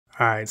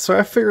Alright, so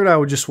I figured I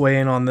would just weigh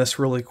in on this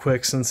really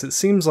quick since it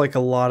seems like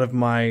a lot of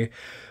my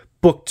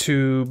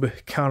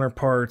booktube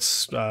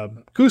counterparts,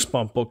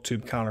 Goosebump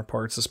booktube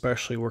counterparts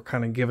especially, were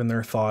kind of giving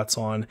their thoughts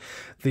on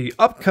the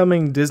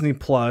upcoming Disney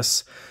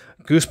Plus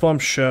Goosebumps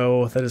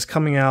show that is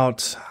coming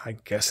out. I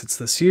guess it's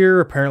this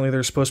year. Apparently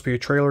there's supposed to be a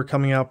trailer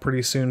coming out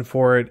pretty soon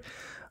for it.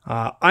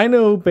 I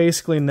know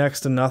basically next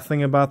to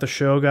nothing about the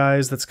show,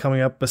 guys, that's coming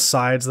up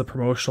besides the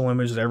promotional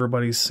image that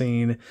everybody's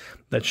seen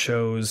that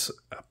shows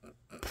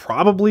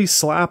probably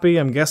Slappy.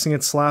 I'm guessing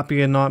it's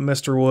Slappy and not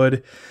Mr.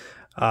 Wood.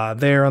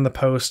 There on the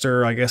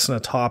poster, I guess in a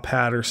top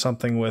hat or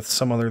something with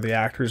some other of the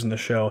actors in the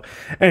show.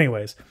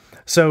 Anyways,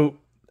 so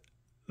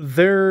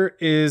there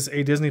is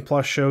a Disney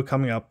Plus show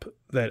coming up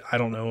that I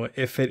don't know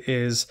if it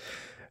is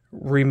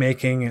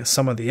remaking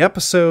some of the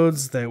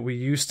episodes that we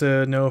used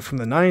to know from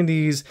the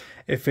 90s,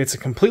 if it's a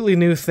completely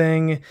new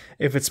thing,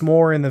 if it's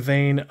more in the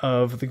vein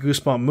of the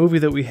Goosebump movie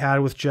that we had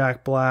with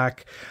Jack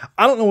Black.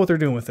 I don't know what they're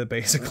doing with it,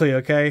 basically,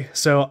 okay?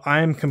 So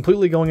I'm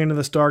completely going into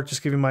this dark,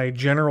 just giving my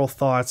general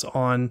thoughts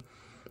on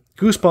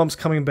Goosebumps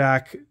coming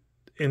back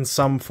in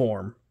some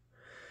form.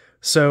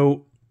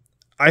 So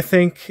I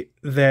think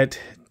that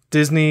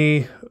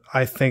Disney,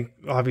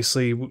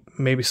 obviously,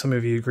 maybe some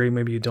of you agree,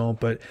 maybe you don't,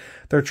 but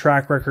their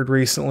track record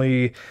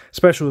recently,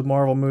 especially with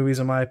Marvel movies,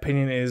 in my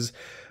opinion, is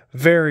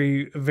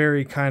very,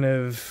 very kind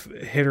of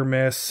hit or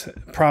miss,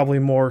 probably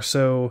more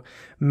so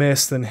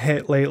miss than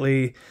hit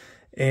lately.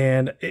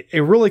 And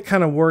it really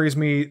kind of worries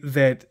me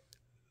that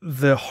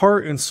the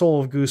heart and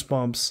soul of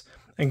Goosebumps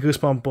and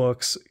Goosebump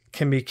books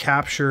can be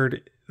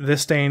captured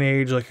this day and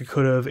age like it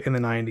could have in the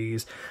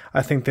 90s.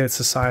 I think that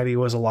society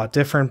was a lot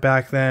different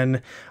back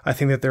then. I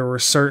think that there were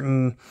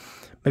certain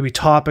maybe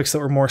topics that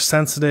were more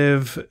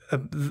sensitive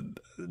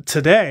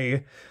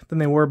today than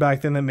they were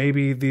back then that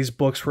maybe these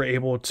books were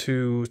able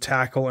to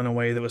tackle in a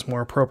way that was more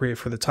appropriate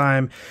for the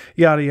time.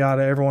 Yada,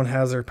 yada. Everyone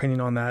has their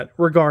opinion on that.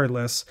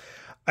 Regardless,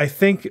 I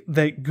think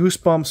that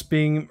Goosebumps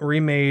being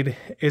remade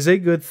is a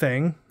good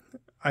thing.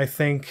 I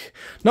think,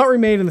 not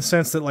remade in the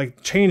sense that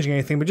like changing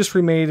anything, but just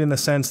remade in the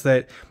sense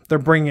that they're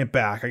bringing it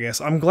back, I guess.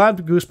 I'm glad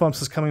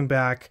Goosebumps is coming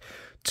back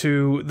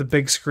to the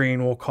big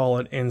screen, we'll call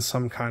it, in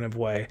some kind of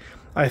way.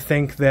 I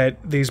think that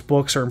these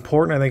books are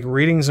important. I think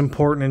reading is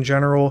important in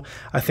general.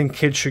 I think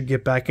kids should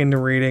get back into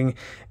reading.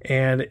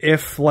 And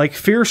if, like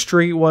Fear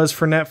Street was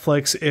for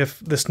Netflix, if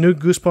this new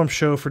Goosebumps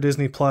show for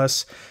Disney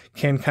Plus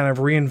can kind of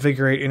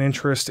reinvigorate an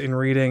interest in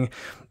reading,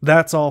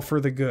 that's all for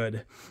the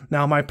good.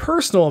 Now, my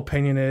personal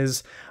opinion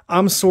is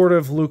I'm sort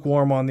of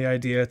lukewarm on the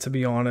idea, to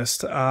be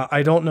honest.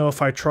 I don't know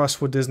if I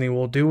trust what Disney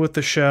will do with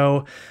the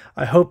show.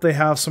 I hope they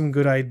have some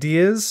good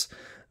ideas.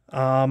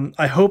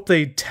 I hope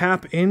they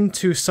tap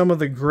into some of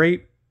the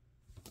great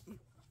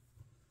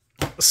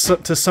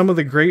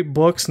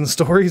books and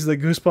stories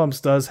that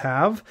Goosebumps does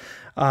have.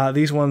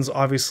 These ones,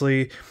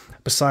 obviously,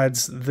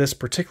 besides this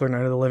particular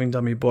Night of the Living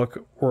Dummy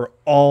book, were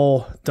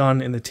all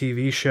done in the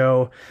TV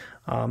show.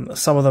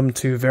 Some of them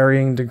to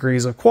varying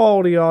degrees of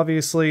quality,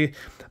 obviously,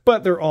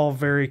 but they're all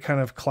very kind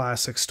of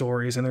classic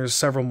stories, and there's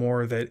several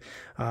more that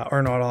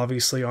are not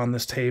obviously on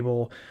this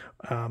table,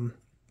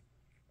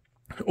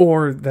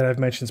 or that I've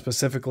mentioned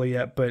specifically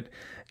yet, but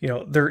you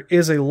know, there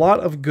is a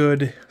lot of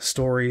good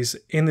stories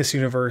in this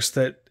universe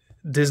that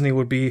Disney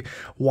would be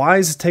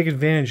wise to take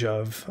advantage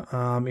of.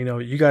 You know,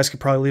 you guys could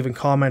probably leave a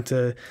comment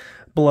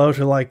below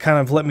to like kind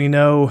of let me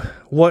know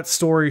what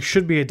story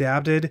should be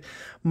adapted.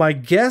 My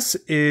guess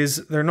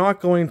is they're not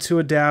going to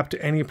adapt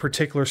any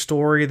particular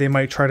story. They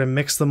might try to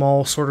mix them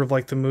all, sort of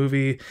like the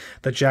movie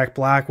that Jack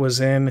Black was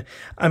in.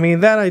 I mean,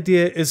 that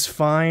idea is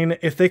fine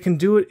if they can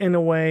do it in a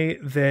way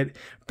that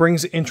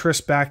brings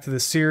interest back to the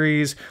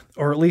series,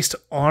 or at least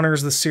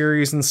honors the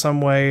series in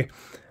some way.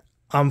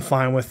 I'm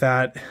fine with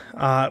that.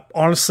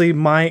 Honestly,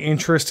 my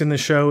interest in the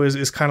show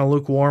is kind of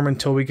lukewarm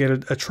until we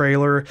get a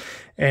trailer,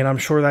 and I'm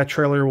sure that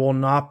trailer will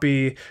not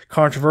be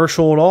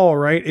controversial at all,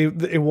 right?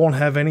 It won't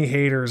have any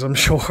haters, I'm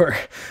sure.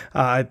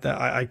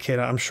 I kid.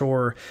 I'm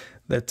sure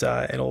that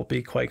it'll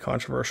be quite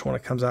controversial when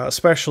it comes out,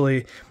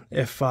 especially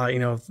if, you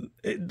know,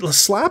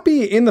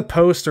 Slappy in the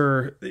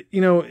poster,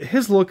 you know,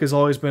 his look has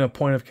always been a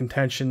point of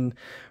contention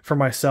for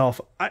myself.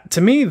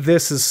 To me,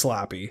 this is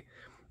Slappy.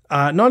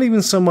 Not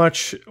even so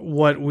much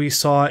what we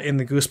saw in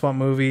the Goosebump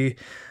movie.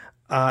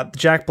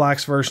 Jack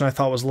Black's version I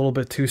thought was a little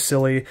bit too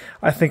silly.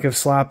 I think of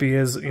Slappy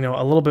as, you know,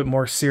 a little bit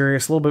more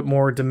serious, a little bit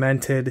more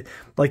demented,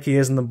 like he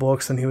is in the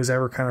books than he was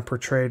ever kind of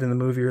portrayed in the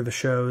movie or the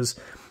shows.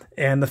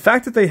 And the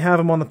fact that they have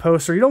him on the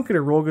poster, you don't get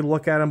a real good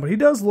look at him, but he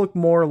does look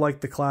more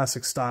like the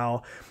classic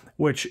style,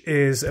 which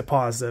is a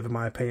positive in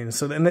my opinion.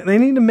 So they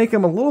need to make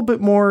him a little bit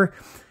more,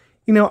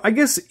 you know, I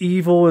guess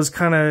evil is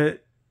kind of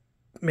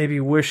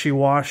maybe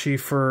wishy-washy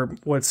for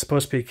what's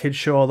supposed to be a kid's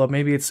show, although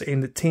maybe it's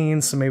aimed at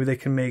teens, so maybe they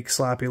can make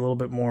Slappy a little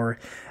bit more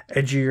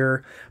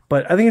edgier.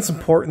 But I think it's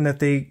important that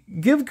they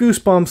give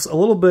Goosebumps a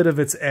little bit of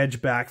its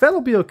edge back.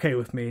 That'll be okay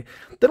with me.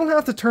 They don't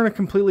have to turn it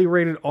completely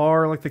rated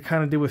R like they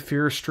kind of did with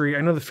Fear Street.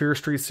 I know the Fear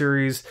Street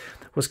series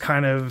was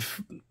kind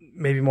of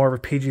maybe more of a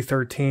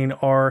PG-13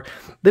 R.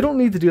 They don't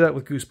need to do that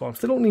with Goosebumps.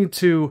 They don't need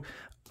to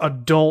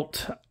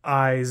adult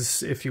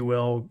eyes, if you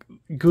will,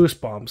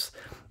 Goosebumps.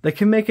 They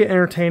can make it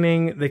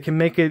entertaining. They can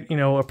make it,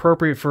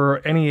 appropriate for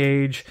any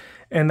age,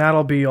 and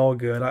that'll be all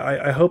good.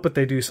 I hope that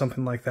they do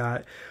something like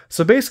that.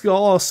 So basically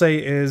all I'll say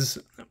is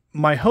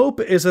my hope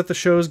is that the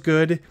show's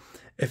good.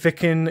 If it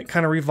can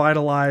kind of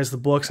revitalize the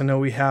books. I know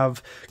we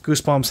have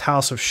Goosebumps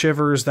House of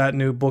Shivers. That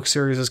new book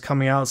series is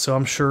coming out, so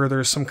I'm sure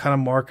there's some kind of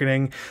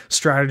marketing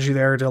strategy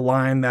there to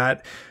line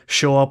that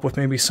show up with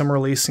maybe some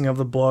releasing of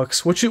the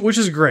books, which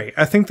is great.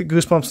 I think that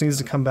Goosebumps needs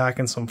to come back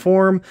in some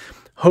form.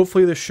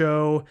 Hopefully the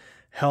show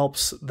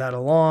helps that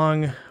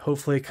along.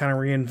 Hopefully it kind of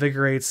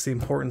reinvigorates the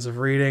importance of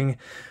reading.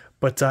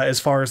 But as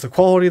far as the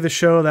quality of the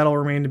show, that'll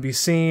remain to be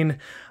seen.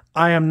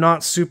 I am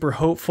not super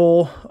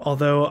hopeful,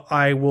 although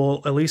I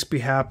will at least be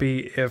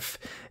happy if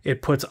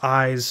it puts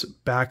eyes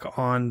back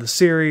on the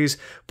series,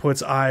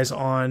 puts eyes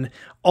on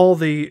all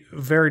the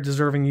very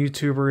deserving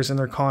YouTubers and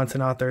their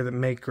content out there that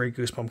make great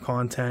Goosebump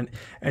content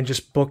and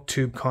just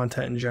booktube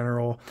content in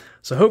general.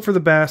 So hope for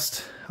the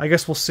best. I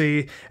guess we'll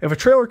see. If a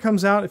trailer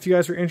comes out, if you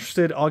guys are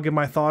interested, I'll give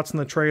my thoughts on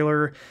the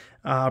trailer,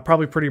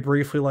 probably pretty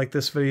briefly like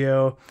this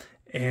video,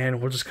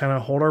 and we'll just kind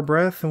of hold our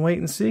breath and wait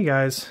and see,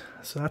 guys.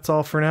 So that's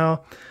all for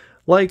now.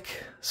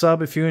 Like,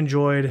 sub if you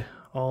enjoyed,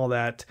 all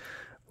that.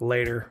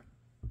 Later.